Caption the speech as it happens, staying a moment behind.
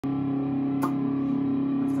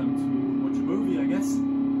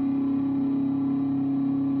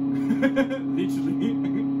Literally.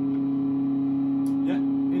 Yeah,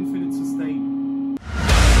 infinite sustain.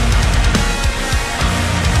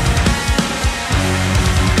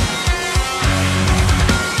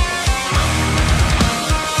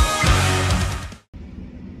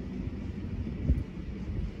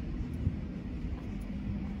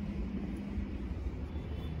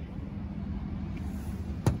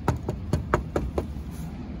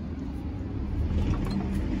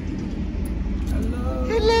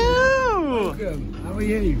 How are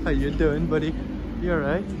you? How you doing, buddy? You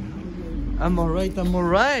alright? I'm alright, I'm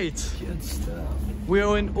alright. Good stuff. We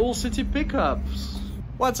are in All City Pickups.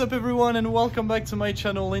 What's up everyone and welcome back to my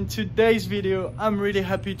channel. In today's video, I'm really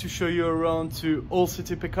happy to show you around to All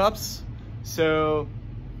City Pickups. So,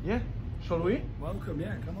 yeah, shall we? Welcome,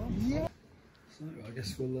 yeah, come on. Yeah. So, I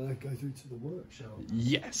guess we'll go through to the workshop.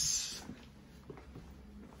 Yes.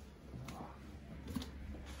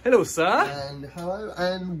 Hello, sir. And hello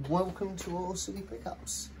and welcome to All City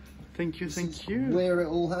Pickups. Thank you, thank you. Where it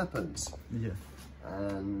all happens. Yeah.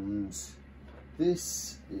 And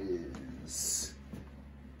this is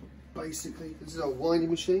basically, this is our winding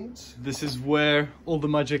machines. This is where all the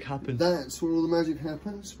magic happens. That's where all the magic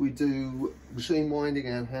happens. We do machine winding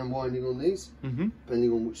and hand winding on these,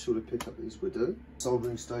 depending on which sort of pickup these we do.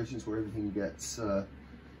 Soldering stations where everything gets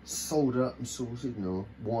soldered up and sorted, and our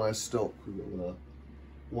wire stock. We've got our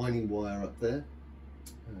winding wire up there,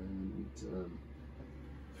 and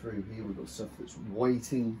through here we've got stuff that's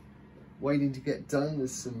waiting to get done.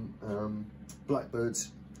 There's some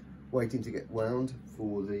blackbirds waiting to get wound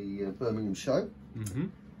for the Birmingham show.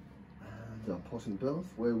 And our potting bath,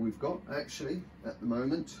 where we've got actually at the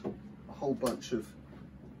moment a whole bunch of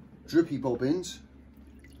drippy bobbins.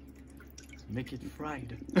 Make it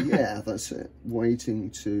fried. Yeah, that's it, waiting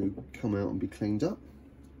to come out and be cleaned up.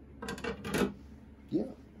 Yeah,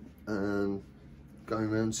 and going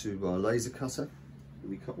around to our laser cutter.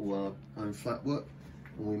 We cut all our own flat work,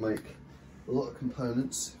 and we make a lot of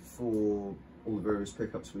components for all the various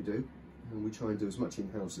pickups we do, and we try and do as much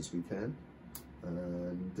in-house as we can.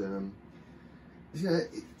 And yeah,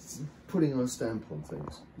 it's putting our stamp on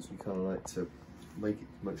things, because we kind of like to make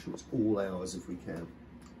sure it's all ours if we can.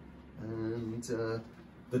 And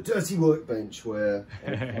the dirty workbench, where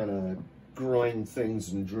I kind of grind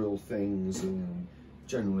things and drill things and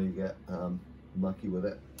generally get mucky with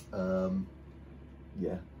it.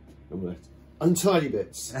 Yeah, untidy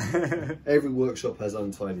bits. Every workshop has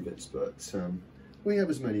untidy bits, but we have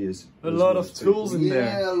as many as a lot of tools in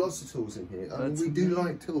there. Yeah, lots of tools in here. We do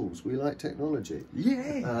like tools. We like technology.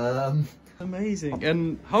 Yeah. Amazing.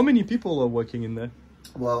 And how many people are working in there?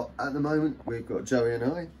 Well, at the moment we've got Joey and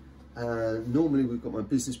I. Normally we've got my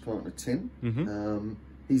business partner Tim.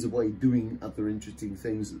 He's away doing other interesting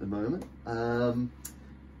things at the moment.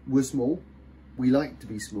 We're small. We like to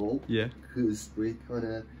be small. Yeah. Because we kind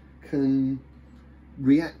of can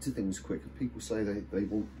react to things quick. If people say they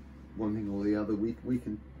want one thing or the other, we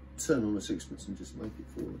can turn on a sixpence and just make it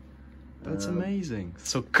for them. That's amazing.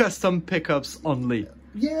 So custom pickups only.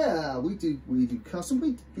 Yeah, we do custom.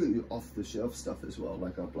 We do off the shelf stuff as well,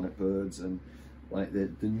 like our Blackbirds and like the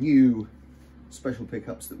new special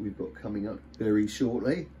pickups that we've got coming up very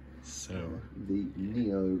shortly. So the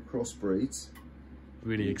Neo crossbreeds.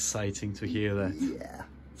 Really exciting to hear that. Yeah,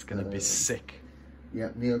 it's gonna be sick. Yeah,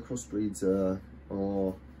 Neo crossbreeds are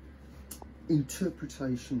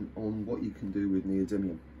interpretation on what you can do with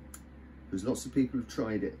neodymium. There's lots of people who've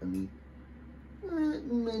tried it, and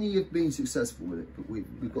many have been successful with it, but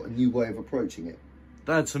we've got a new way of approaching it.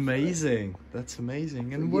 That's amazing. That's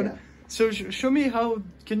amazing. And what? Yeah. So show me how.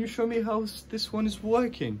 Can you show me how this one is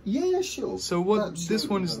working? Yeah, sure. So what this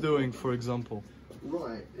one is doing, for example?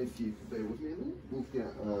 Right. If you bear with me a minute, we'll get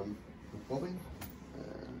a bobbin,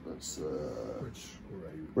 and that's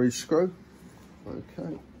bridge screw.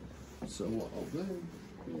 Okay. So what I'll do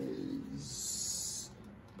is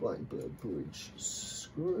Blackbird bridge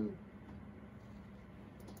screw.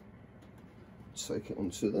 Take it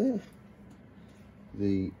onto there.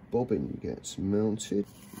 The bobbin gets mounted.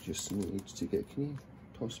 You just need to get, can you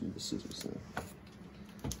pass me the scissors there?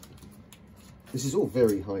 This is all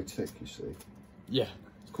very high tech, you see. Yeah.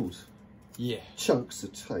 Of course. Yeah. Chunks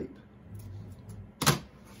of tape.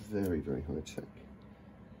 Very, very high tech.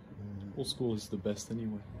 Old school is the best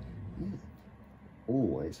anyway. Yeah.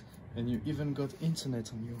 Always. And you even got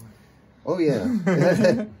internet on your... Oh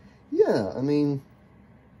yeah. Yeah, I mean,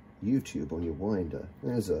 YouTube on your winder.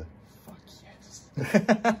 There's a... Fuck yes.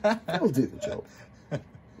 That'll do the job.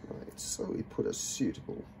 Right, so we put a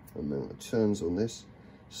suitable amount of turns on this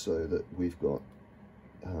so that we've got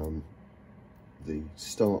the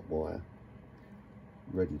start wire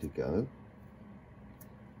ready to go.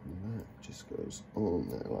 And that just goes on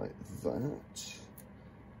there like that.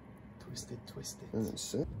 Twist it, twist it.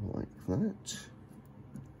 That's it, like that.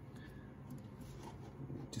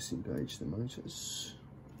 Disengage the motors.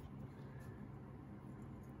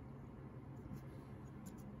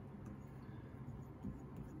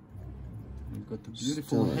 You've got the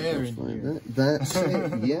beautiful hair in here. That's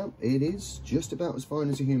it. Yeah, it is just about as fine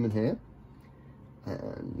as a human hair,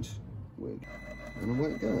 and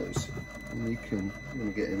away it goes. And you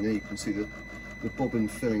want to get in there. You can see the bobbin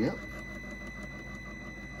filling up.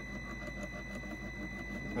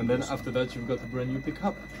 And then after that, you've got a brand new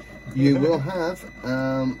pickup. You will have.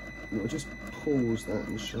 I'll just pause that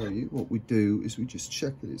and show you. What we do is we just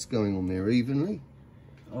check that it's going on there evenly.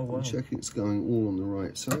 Oh wow. And check it's going all on the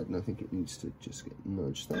right side, and I think it needs to just get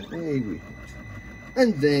nudged that way. We hit.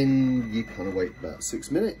 And then you kind of wait about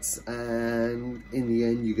 6 minutes, and in the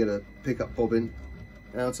end you get a pickup bobbin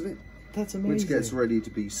out of it. That's amazing. Which gets ready to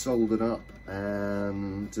be soldered up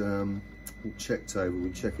and checked over.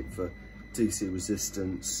 We check it for DC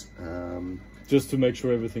resistance. Just to make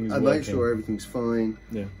sure everything is and working. make sure everything's fine.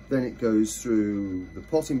 Yeah. Then it goes through the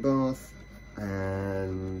potting bath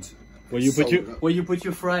and where you put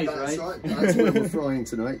your fries, that's right? That's where we're frying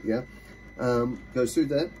tonight. Yeah. Goes through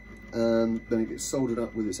there. Then it gets soldered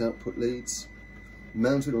up with its output leads,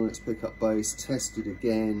 mounted on its pickup base, tested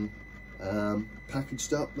again,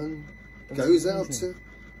 packaged up, and goes out to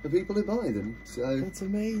the people who buy them. So that's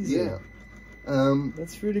amazing. Yeah.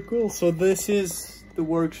 That's really cool. So this is the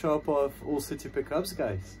workshop of All City Pickups,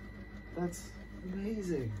 guys. That's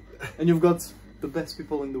amazing. And you've got the best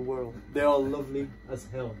people in the world. They are lovely as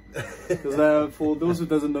hell. Because for those who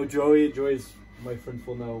doesn't know Joey is my friend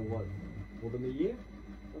for now, what, more than a year,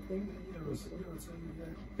 I think?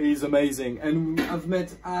 He's amazing. And I've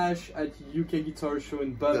met Ash at UK Guitar Show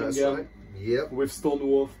in Birmingham. That's right. Yep. With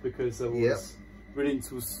Stonewolf, because I was really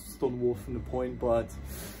into Stonewolf in the point, but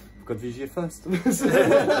I've got Vigier first.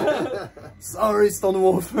 Sorry,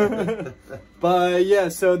 Stonewolf. But yeah,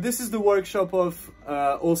 so this is the workshop of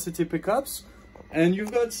All City Pickups. And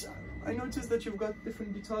you've got, I noticed that you've got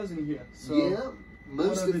different guitars in here. So yeah,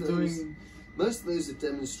 most of those are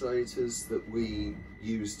demonstrators that we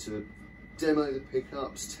use to demo the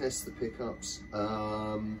pickups, test the pickups.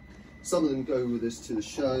 Some of them go with us to the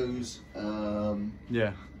shows.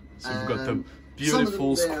 Yeah, so we've got the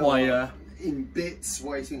beautiful Squire in bits,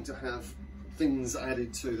 waiting to have things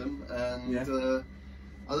added to them, and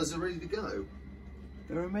others are ready to go.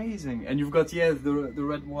 They're amazing. And you've got, the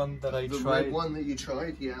red one that I tried. The red one that you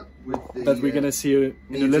tried, yeah. With the, that we're going to see in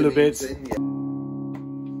a little bit. I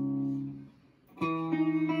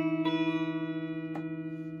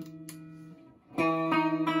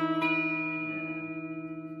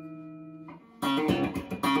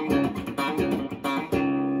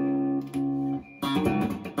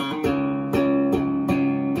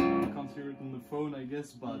can't hear it on the phone, I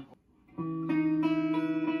guess, but...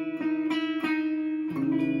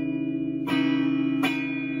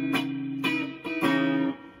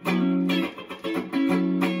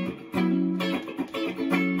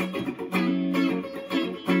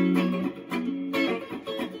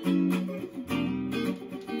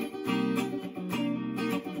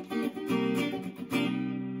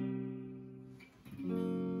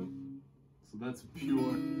 That's pure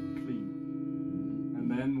clean. And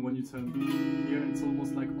then when you turn here, it's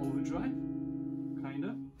almost like overdrive,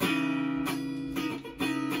 kinda.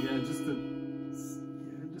 Yeah,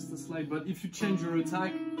 just a slight. But if you change your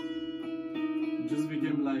attack, it just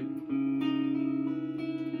became like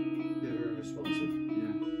very responsive.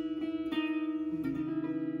 Yeah.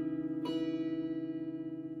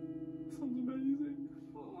 Sounds amazing.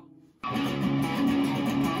 Oh.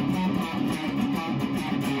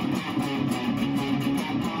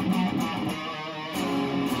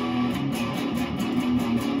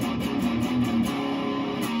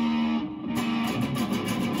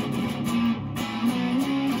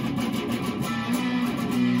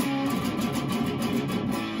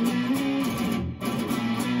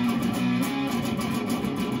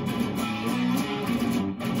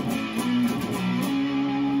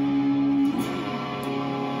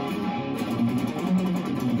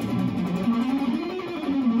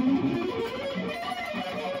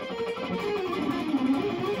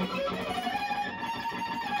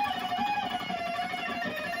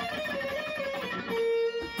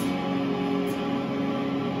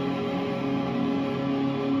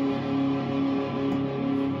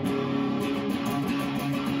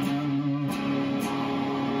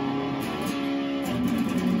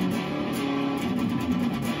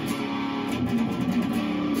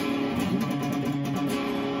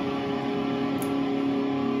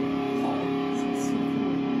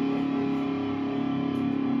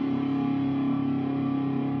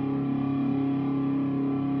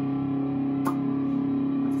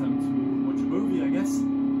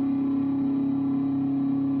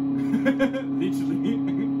 Literally.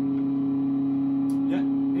 Yeah,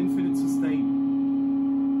 infinite sustain.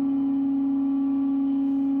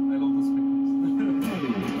 I love those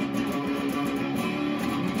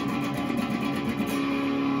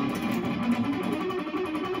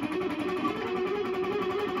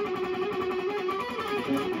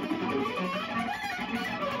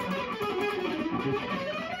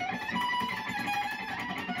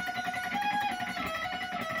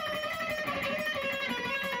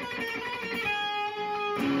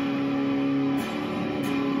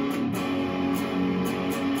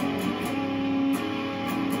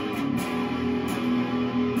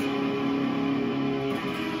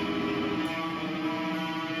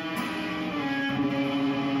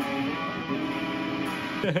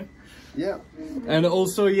Yeah. And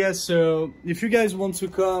also, yeah, so if you guys want to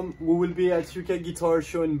come, we will be at UK Guitar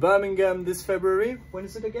Show in Birmingham this February. When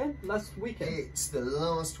is it again? Last weekend? It's the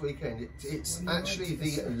last weekend. It's actually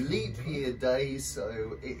the leap year day,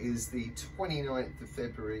 so it is the 29th of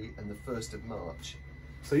February and the 1st of March.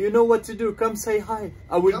 So you know what to do. Come say hi.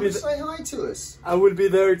 I will Come be and say hi to us. I will be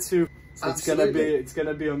there too. So Absolutely. it's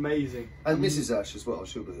gonna be amazing. And Mrs. Ash as well,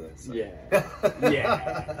 she'll be there. So. Yeah.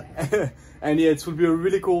 Yeah. And yeah, it will be a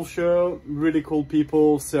really cool show, really cool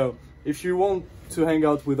people. So if you want to hang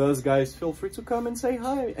out with us, guys, feel free to come and say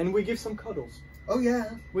hi. And we give some cuddles. Oh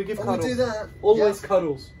yeah. We give We cuddles. do that. Always Yeah.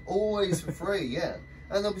 cuddles. Always for free, yeah.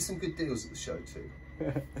 And there'll be some good deals at the show too.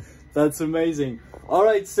 That's amazing. All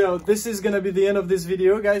right, so this is gonna be the end of this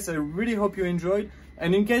video, guys. I really hope you enjoyed.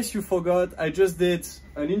 And in case you forgot, I just did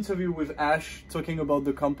an interview with Ash talking about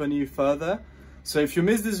the company further. So if you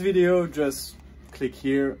missed this video, just click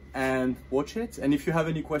here and watch it. And if you have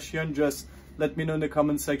any question, just let me know in the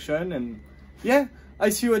comment section. And yeah, I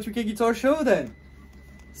see you at UK Guitar Show then.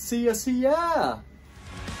 See ya, see ya.